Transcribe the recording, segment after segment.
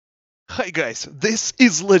Hi guys, this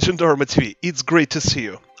is Legendarma TV. It's great to see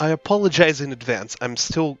you. I apologize in advance, I'm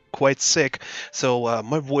still quite sick, so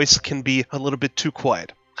my voice can be a little bit too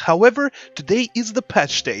quiet. However, today is the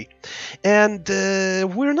patch day, and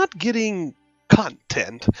we're not getting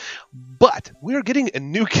content, but we're getting a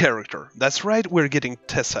new character. That's right, we're getting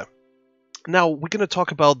Tessa. Now, we're going to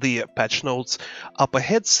talk about the patch notes up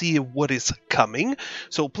ahead, see what is coming,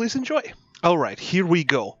 so please enjoy. Alright, here we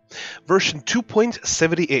go. Version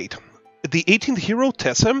 2.78. The 18th hero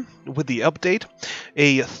Tessa with the update,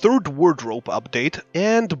 a third wardrobe update,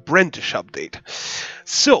 and Brandish update.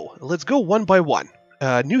 So, let's go one by one.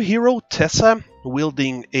 New hero Tessa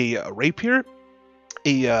wielding a rapier,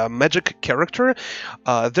 a magic character.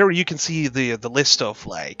 There you can see the list of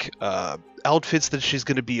like outfits that she's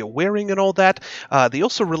going to be wearing and all that. They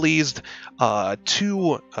also released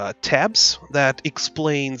two tabs that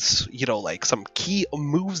explains, like some key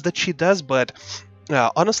moves that she does, but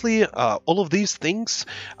honestly, all of these things,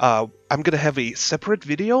 I'm going to have a separate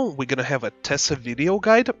video. We're going to have a Tessa video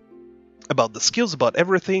guide about the skills, about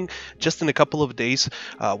everything, just in a couple of days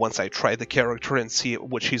once I try the character and see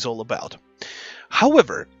what she's all about.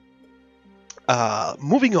 However,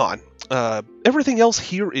 moving on, everything else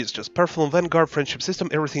here is just Powerful and Vanguard, Friendship System,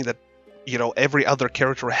 everything that every other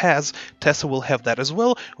character has. Tessa will have that as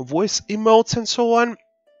well, voice emotes and so on.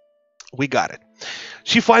 We got it.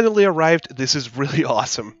 She finally arrived. This is really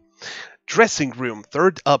awesome. Dressing room,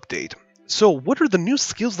 third update. So, what are the new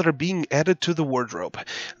skills that are being added to the wardrobe?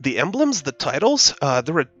 The emblems, the titles,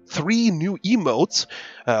 there are 3 new emotes.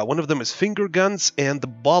 One of them is finger guns and the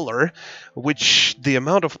baller, which the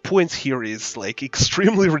amount of points here is like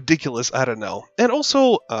extremely ridiculous, I don't know. And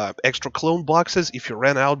also extra clone boxes if you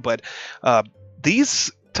ran out, but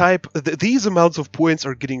these amounts of points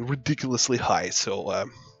are getting ridiculously high, so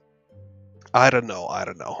I don't know,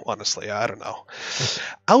 honestly, I don't know.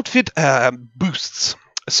 Outfit boosts.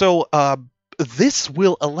 So, this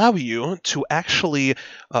will allow you to actually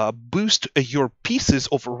boost your pieces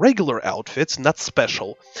of regular outfits, not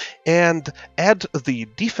special, and add the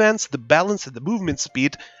defense, the balance, and the movement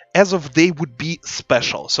speed as if they would be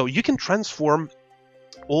special. So you can transform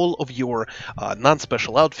all of your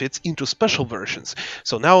non-special outfits into special versions.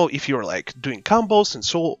 So now if you're like doing combos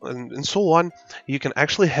and so on, you can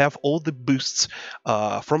actually have all the boosts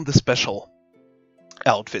from the special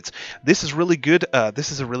outfits. This is really good.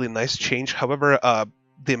 This is a really nice change. However,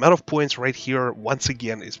 the amount of points right here once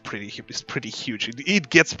again is pretty huge. It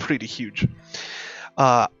gets pretty huge.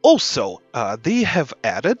 Also, they have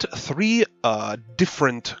added 3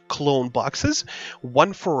 different clone boxes,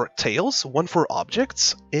 one for tails, one for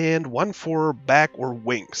objects, and one for back or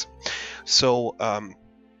wings. So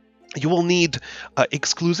you will need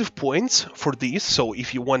exclusive points for these, so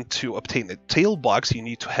if you want to obtain a tail box, you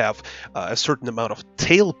need to have a certain amount of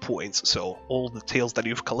tail points, so all the tails that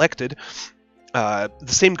you've collected. The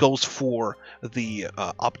same goes for the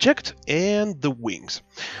object and the wings.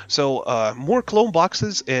 So more clone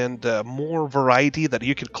boxes and more variety that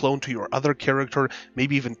you can clone to your other character,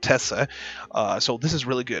 maybe even Tessa. So this is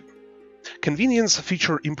really good. Convenience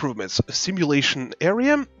feature improvements. Simulation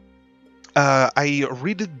area. I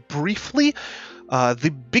read it briefly.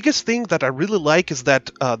 The biggest thing that I really like is that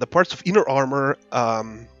the parts of inner armor...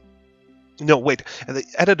 No, wait. They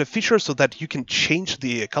added a feature so that you can change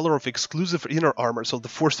the color of exclusive inner armor. So the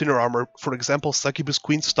forced inner armor, for example, Succubus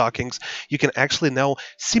Queen stockings, you can actually now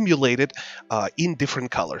simulate it in different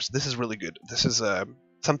colors. This is really good. This is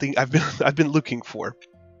something I've been looking for.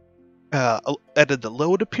 Added the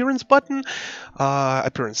load appearance button,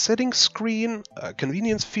 appearance settings screen,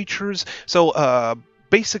 convenience features. So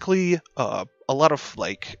basically a lot of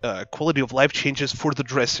like quality of life changes for the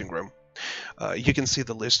dressing room. You can see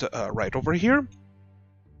the list right over here.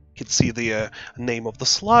 You can see the name of the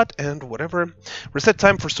slot and whatever. Reset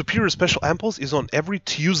time for superior special amples is on every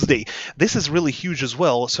Tuesday. This is really huge as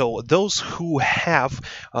well. So those who have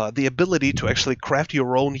the ability to actually craft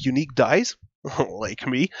your own unique dyes, like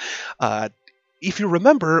me, if you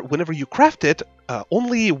remember, whenever you craft it,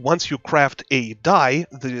 only once you craft a dye,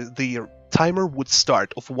 the timer would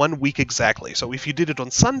start of 1 week exactly. So if you did it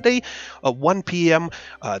on Sunday, 1 p.m.,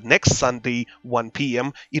 next Sunday, 1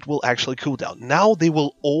 p.m., it will actually cool down. Now they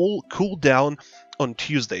will all cool down on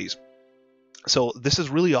Tuesdays. So this is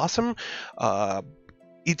really awesome.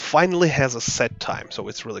 It finally has a set time, so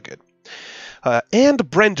it's really good. And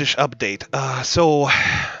Brandish update. So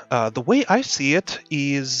the way I see it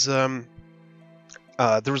is there's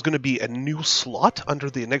going to be a new slot under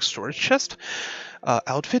the next storage chest.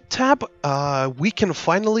 Outfit tab, we can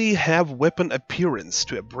finally have weapon appearance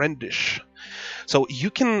to a Brandish. So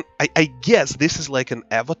you can, I guess this is like an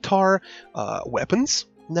avatar weapons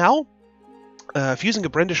now. Fusing a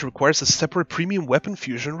Brandish requires a separate premium weapon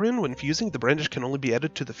fusion rune. When fusing, the Brandish can only be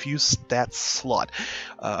added to the fuse stats slot.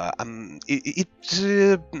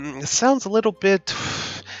 It sounds a little bit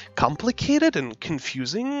complicated and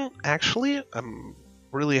confusing, actually. I'm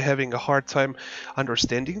really having a hard time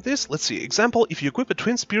understanding this. Let's see. Example, if you equip a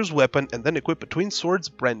Twin Spears weapon and then equip a Twin Swords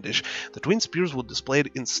Brandish, the Twin Spears will display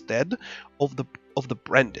it instead of the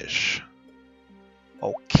Brandish.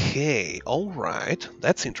 Okay, alright,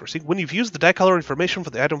 that's interesting. When you've used the die color information for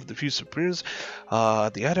the item of the fuse appears,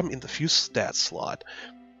 the item in the fuse stat slot.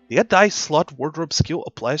 The add die slot wardrobe skill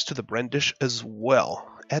applies to the Brandish as well.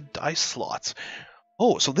 Add die slots.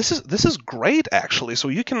 Oh, so this is great actually. So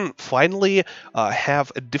you can finally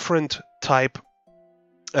have a different type,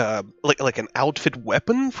 like an outfit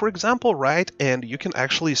weapon, for example, right? And you can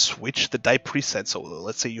actually switch the die preset. So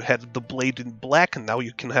let's say you had the blade in black, and now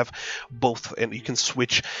you can have both, and you can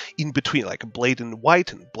switch in between, like a blade in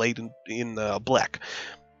white and blade in black.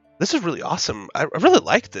 This is really awesome. I really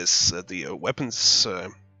like this. The weapons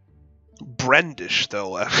Brandish,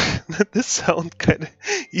 though. This sounds kind of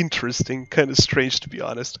interesting, kind of strange, to be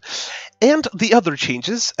honest. And the other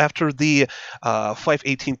changes, after the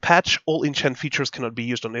 5.18 patch, all enchant features cannot be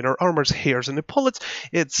used on inner armors, hairs, and epaulets.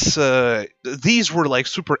 It's these were like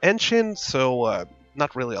super enchant, so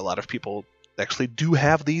not really a lot of people actually do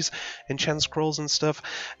have these enchant scrolls and stuff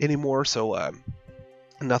anymore, so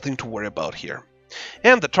nothing to worry about here.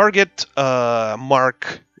 And the target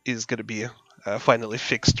mark is going to be finally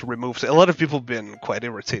fixed, removed. A lot of people have been quite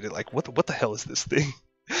irritated, like, what the hell is this thing?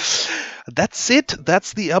 That's it.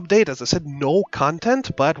 That's the update. As I said, no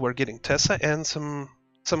content, but we're getting Tessa and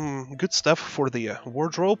some good stuff for the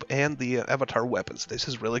wardrobe and the avatar weapons. This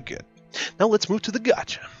is really good. Now let's move to the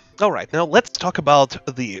gacha. Alright, now let's talk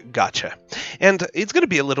about the gacha. And it's going to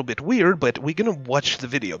be a little bit weird, but we're going to watch the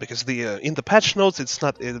video, because the in the patch notes, it's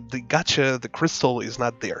not the gacha, the crystal is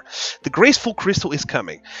not there. The Graceful crystal is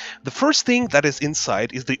coming. The first thing that is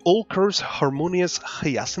inside is the All Curves Harmonious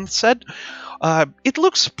Hyacinth set. It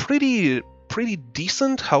looks pretty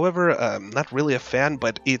decent, however, not really a fan,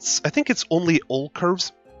 but I think it's only All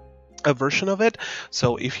Curves, a version of it,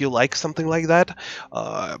 so if you like something like that,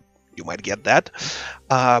 you might get that.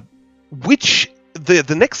 Which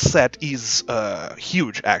the next set is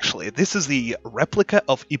huge, actually. This is the replica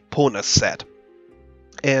of Epona set.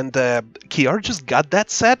 And Kiar just got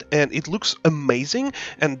that set, and it looks amazing.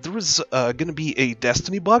 And there is going to be a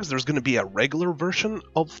Destiny box. There's going to be a regular version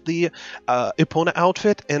of the Epona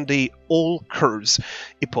outfit and the All Curves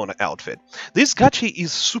Epona outfit. This gacha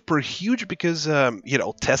is super huge because, you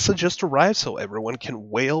know, Tessa just arrived, so everyone can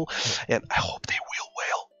wail, and I hope they will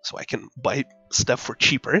wail, so I can buy stuff for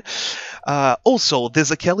cheaper. Also, the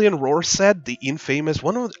Zakelian Roar set, the infamous,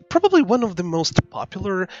 probably one of the most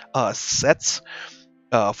popular sets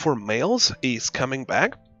for males, is coming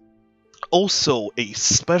back. Also, a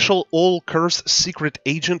special All Curves Secret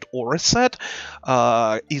Agent Aura set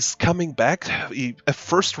is coming back. A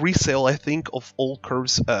first resale, I think, of All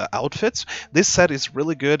Curves outfits. This set is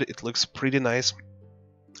really good. It looks pretty nice.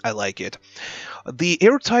 I like it. The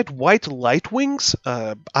airtight white light wings,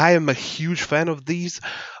 I am a huge fan of these.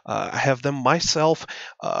 I have them myself.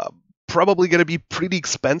 Probably going to be pretty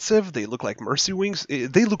expensive. They look like Mercy wings.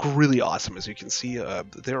 They look really awesome, as you can see.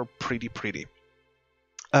 They're pretty.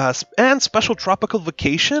 And Special Tropical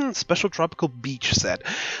Vacation, Special Tropical Beach set.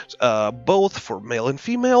 Both for male and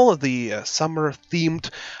female. The summer-themed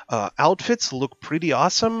outfits look pretty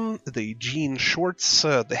awesome. The jean shorts,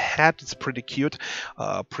 the hat is pretty cute.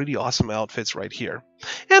 Pretty awesome outfits right here.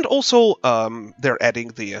 And also, they're adding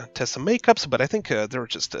the Tessa makeups, but I think they're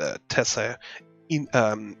just Tessa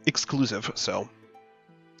exclusive, so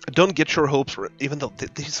don't get your hopes, even though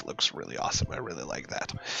this looks really awesome. I really like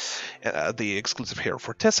that. The exclusive hair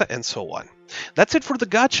for Tessa and so on. That's it for the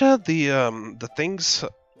gacha. The things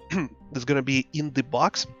that's going to be in the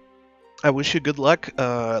box. I wish you good luck.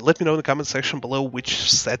 Let me know in the comment section below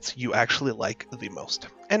which sets you actually like the most.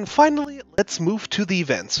 And finally, let's move to the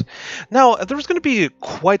events. Now, there's going to be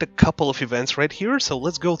quite a couple of events right here, so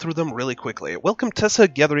let's go through them really quickly. Welcome Tessa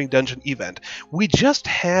Gathering Dungeon event. We just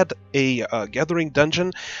had a Gathering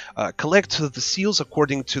Dungeon. Collect the seals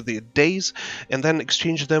according to the days, and then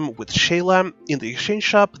exchange them with Shayla in the exchange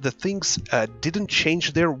shop. The things didn't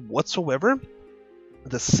change there whatsoever.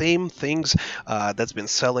 The same things that's been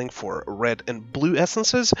selling for red and blue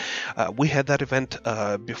essences. We had that event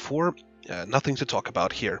before. Nothing to talk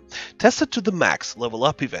about here. Tessa to the max level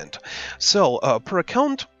up event. So per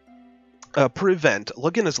account, per event,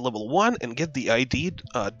 log in as level 1 and get the ID.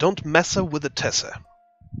 Don't mess up with the Tessa.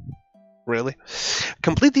 Really?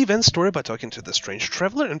 Complete the event story by talking to the strange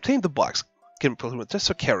traveler and obtain the box. complete with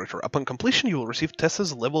Tessa character. Upon completion, you will receive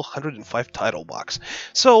Tessa's level 105 title box.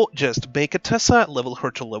 So just make a Tessa, level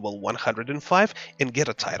her to level 105, and get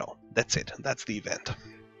a title. That's it. That's the event.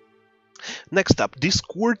 Next up,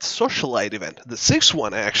 Discord Socialite event. The sixth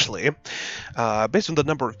one, actually, based on the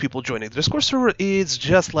number of people joining the Discord server, is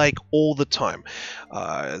just like all the time.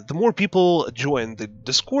 The more people join the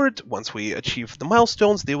Discord, once we achieve the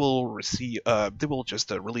milestones, they will receive. They will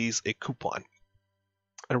just release a coupon.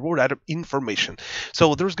 A reward item information.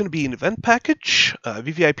 So there's going to be an event package,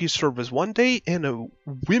 VVIP service 1 day, and a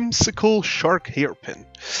whimsical shark hairpin.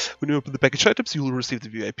 When you open the package items, you will receive the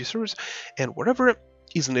VIP service, and whatever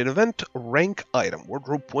is an event rank item,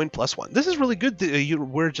 wardrobe point +1. This is really good.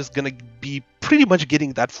 We're just gonna be pretty much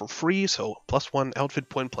getting that for free, so +1 outfit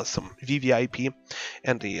point plus some VVIP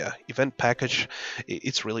and the event package.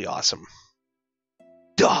 It's really awesome.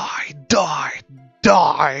 Die!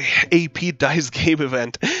 AP dice game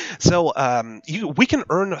event. So we can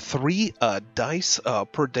earn 3 dice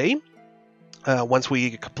per day. Once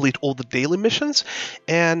we complete all the daily missions,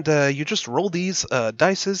 and you just roll these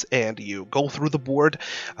dices and you go through the board.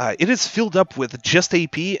 It is filled up with just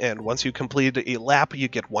AP, and once you complete a lap, you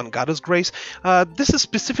get 1 Goddess Grace. This is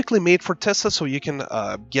specifically made for Tessa, so you can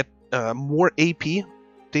get more AP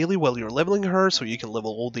daily while you're leveling her, so you can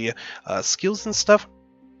level all the skills and stuff.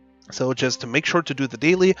 So just to make sure to do the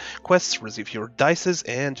daily quests, receive your dices,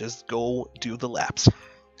 and just go do the laps.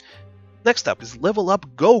 Next up is Level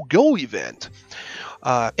Up GoGo event.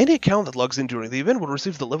 Any account that logs in during the event will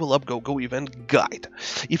receive the Level Up GoGo event guide.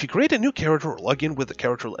 If you create a new character or log in with a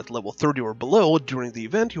character at level 30 or below during the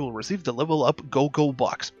event, you will receive the Level Up GoGo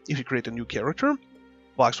box. If you create a new character,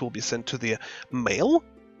 box will be sent to the mail.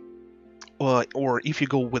 Or if you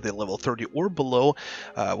go with a level 30 or below,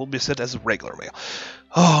 will be sent as regular mail.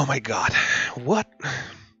 Oh my god, what?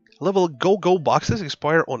 Level GoGo boxes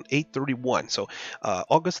expire on 8/31, so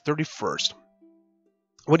August 31st.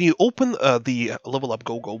 When you open the Level Up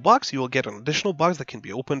GoGo box, you will get an additional box that can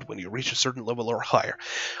be opened when you reach a certain level or higher.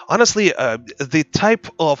 Honestly, the type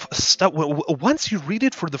of stuff, once you read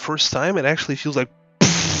it for the first time, it actually feels like,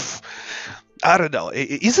 I don't know.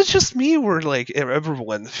 Is it just me, or like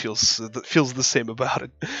everyone feels the same about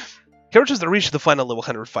it? Characters that reach the final level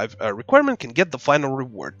 105 requirement can get the final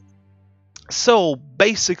reward. So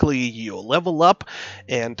basically, you level up,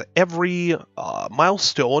 and every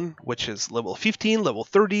milestone, which is level 15, level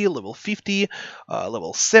 30, level 50,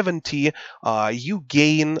 level 70, you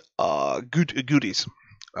gain goodies.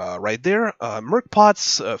 Right there, Merc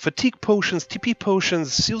Pots, Fatigue Potions, TP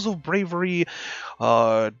Potions, Seals of Bravery,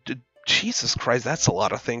 Jesus Christ, that's a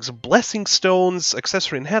lot of things. Blessing Stones,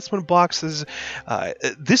 Accessory Enhancement Boxes.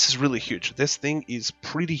 This is really huge. This thing is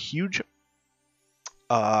pretty huge.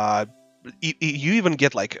 You even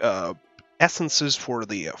get like essences for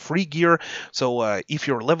the free gear, so if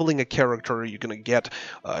you're leveling a character, you're gonna get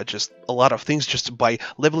just a lot of things just by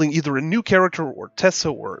leveling either a new character or Tessa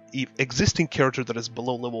or existing character that is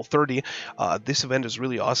below level 30. This event is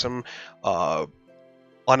really awesome.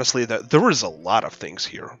 Honestly, there is a lot of things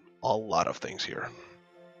here.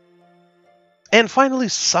 And finally,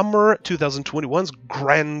 Summer 2021's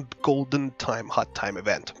Grand Golden Time Hot Time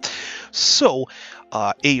event. So,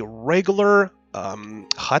 a regular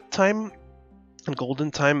Hot Time and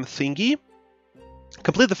Golden Time thingy.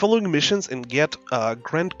 Complete the following missions and get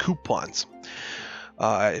Grand Coupons.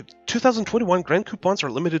 2021 Grand Coupons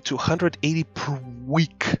are limited to 180 per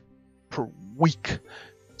week.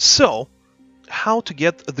 So, how to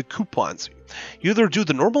get the coupons? You either do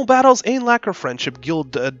the normal battles, Ain Lacquer, Friendship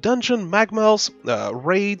Guild, Dungeon, Magmals,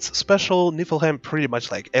 Raids, Special, Niflheim, pretty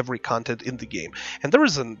much like every content in the game. And there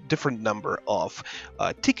is a different number of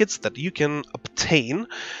tickets that you can obtain,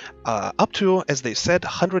 up to, as they said,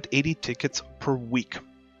 180 tickets per week.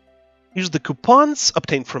 Use the coupons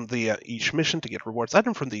obtained from the each mission to get rewards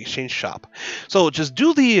item from the exchange shop. So just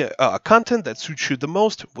do the content that suits you the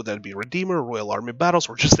most, would that be Redeemer, Royal Army Battles,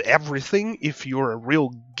 or just everything if you're a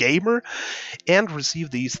real gamer, and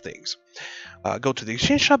receive these things. Go to the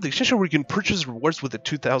exchange shop where you can purchase rewards with the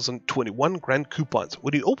 2021 Grand Coupons.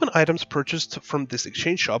 When you open items purchased from this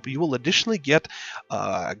exchange shop, you will additionally get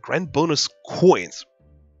Grand Bonus coins.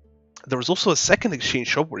 There is also a second exchange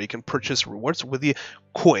shop where you can purchase rewards with the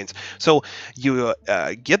coins. So you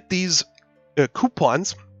get these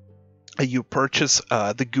coupons, you purchase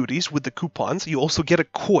the goodies with the coupons, you also get a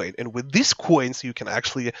coin, and with these coins you can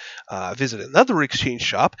actually visit another exchange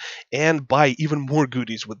shop and buy even more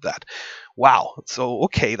goodies with that. Wow, so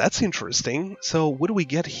okay, that's interesting. So what do we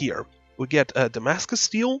get here? We get Damascus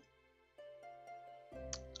Steel,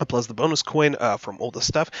 plus the bonus coin from all the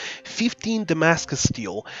stuff. 15 Damascus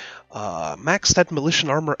Steel, Max Stat Militia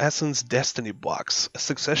Armor Essence Destiny box,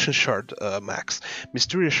 Succession Shard Max,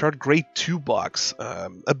 Mysterious Shard Grade 2 box,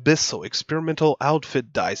 Abyssal, Experimental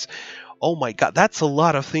Outfit Dice. Oh my god, that's a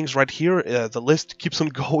lot of things right here. The list keeps on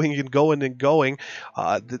going and going and going.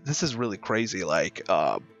 This is really crazy. Like,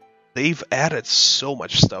 they've added so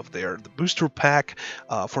much stuff there. The booster pack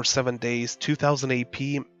for 7 days, 2000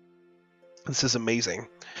 AP. This is amazing.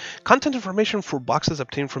 Content information for boxes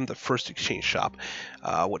obtained from the first exchange shop.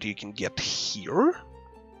 What you can get here.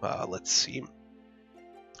 Let's see.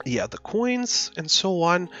 Yeah, the coins and so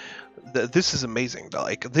on. This is amazing.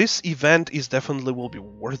 Like, this event is definitely will be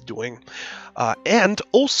worth doing. And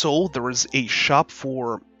also there is a shop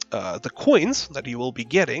for the coins that you will be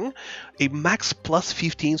getting, a max plus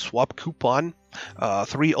 15 swap coupon,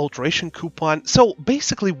 3 alteration coupon. So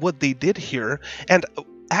basically what they did here, and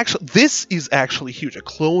actually this is actually huge, a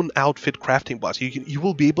clone outfit crafting box. You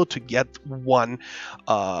will be able to get one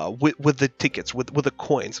with the tickets, with the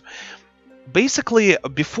coins. Basically,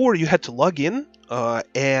 before you had to log in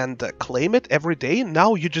and claim it every day.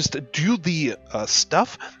 Now you just do the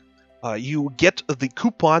stuff. You get the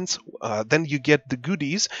coupons, then you get the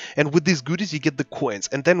goodies, and with these goodies you get the coins,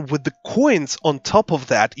 and then with the coins on top of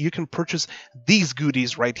that you can purchase these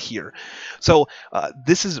goodies right here. So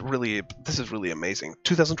this is really amazing.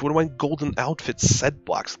 2021 Golden Outfit Set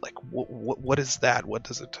Box. Like, what is that? What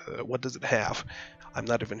does it have? I'm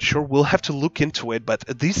not even sure. We'll have to look into it, but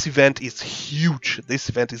this event is huge. This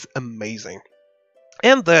event is amazing.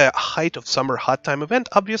 And the height of summer hot time event,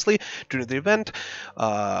 obviously, during the event,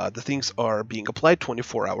 the things are being applied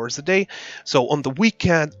 24 hours a day. So on the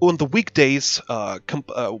weekdays,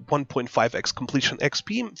 1.5x completion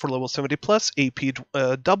XP for level 70 plus, AP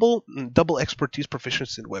double expertise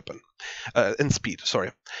proficiency in weapon, and speed,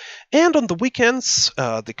 sorry. And on the weekends,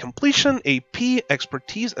 the completion, AP,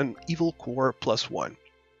 expertise, and evil core +1.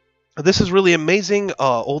 This is really amazing.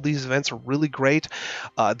 All these events are really great.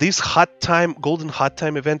 This Golden Hot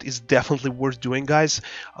Time event is definitely worth doing, guys.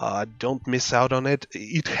 Don't miss out on it.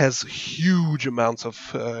 It has huge amounts of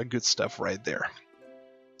good stuff right there.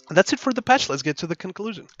 And that's it for the patch. Let's get to the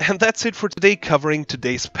conclusion. And that's it for today, covering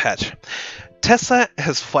today's patch. Tessa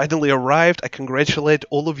has finally arrived. I congratulate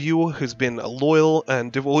all of you who's been loyal and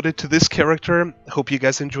devoted to this character. Hope you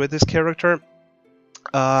guys enjoyed this character.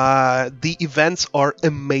 The events are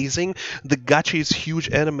amazing. The gacha is huge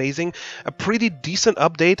and amazing. A pretty decent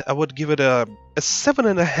update. I would give it a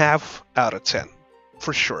 7.5 out of 10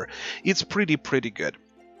 for sure. It's pretty good.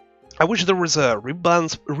 I wish there was a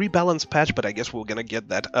rebalance patch, but I guess we're gonna get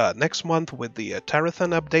that next month with the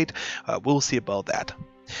Tarathon update. We'll see about that.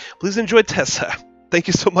 Please enjoy Tessa. Thank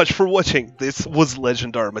you so much for watching. This was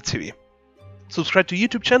legendarma TV. Subscribe to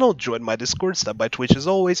YouTube channel, join my Discord, stop by Twitch as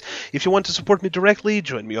always. If you want to support me directly,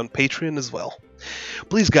 join me on Patreon as well.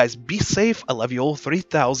 Please guys, be safe, I love you all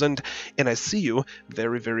 3000, and I see you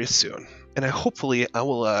very soon. And hopefully I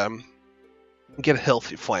will get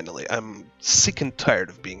healthy finally. I'm sick and tired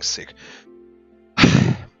of being sick.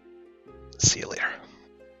 See you later.